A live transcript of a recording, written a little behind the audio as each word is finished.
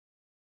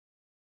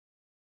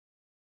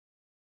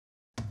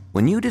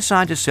When you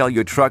decide to sell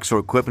your trucks or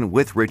equipment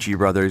with Ritchie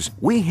Brothers,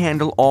 we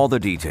handle all the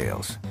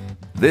details.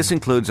 This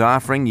includes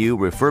offering you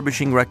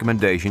refurbishing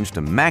recommendations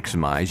to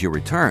maximize your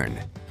return.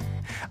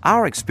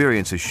 Our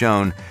experience has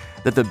shown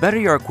that the better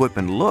your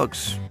equipment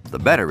looks, the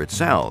better it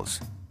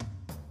sells.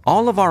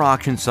 All of our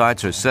auction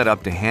sites are set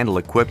up to handle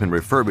equipment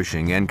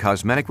refurbishing and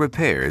cosmetic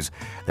repairs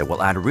that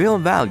will add real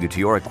value to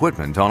your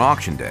equipment on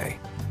auction day.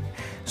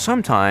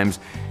 Sometimes,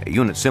 a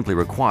unit simply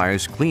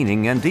requires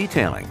cleaning and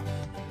detailing.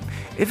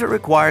 If it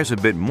requires a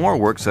bit more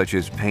work such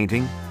as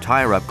painting,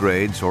 tire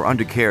upgrades, or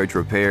undercarriage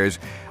repairs,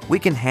 we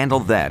can handle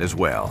that as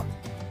well.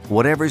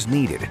 Whatever's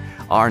needed,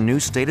 our new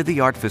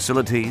state-of-the-art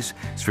facilities,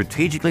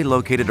 strategically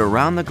located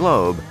around the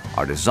globe,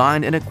 are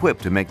designed and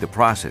equipped to make the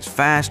process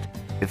fast,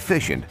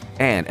 efficient,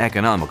 and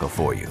economical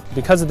for you.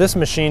 Because of this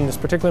machine, this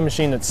particular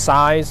machine, its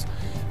size,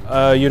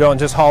 you don't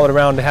just haul it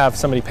around to have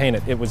somebody paint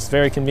it. It was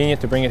very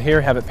convenient to bring it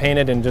here, have it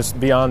painted, and just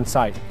be on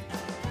site.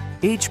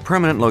 Each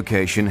permanent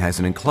location has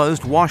an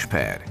enclosed wash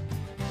pad,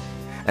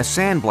 a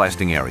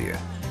sandblasting area,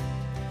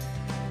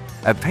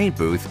 a paint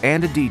booth,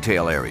 and a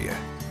detail area.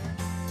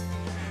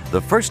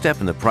 The first step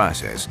in the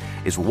process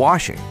is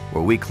washing,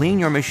 where we clean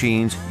your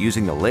machines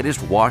using the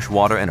latest wash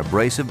water and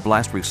abrasive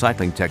blast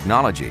recycling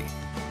technology.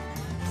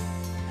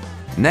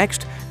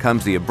 Next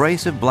comes the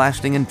abrasive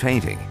blasting and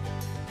painting.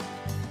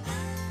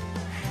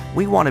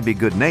 We want to be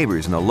good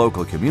neighbors in the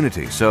local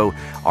community, so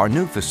our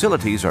new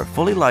facilities are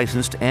fully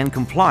licensed and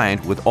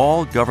compliant with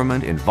all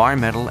government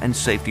environmental and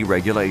safety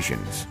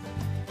regulations.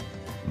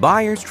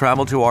 Buyers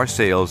travel to our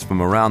sales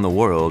from around the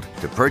world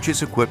to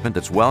purchase equipment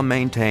that's well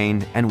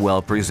maintained and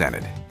well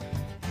presented.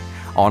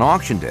 On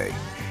auction day,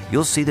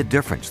 you'll see the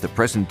difference the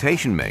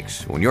presentation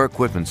makes when your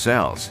equipment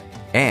sells,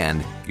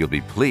 and you'll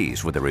be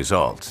pleased with the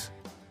results.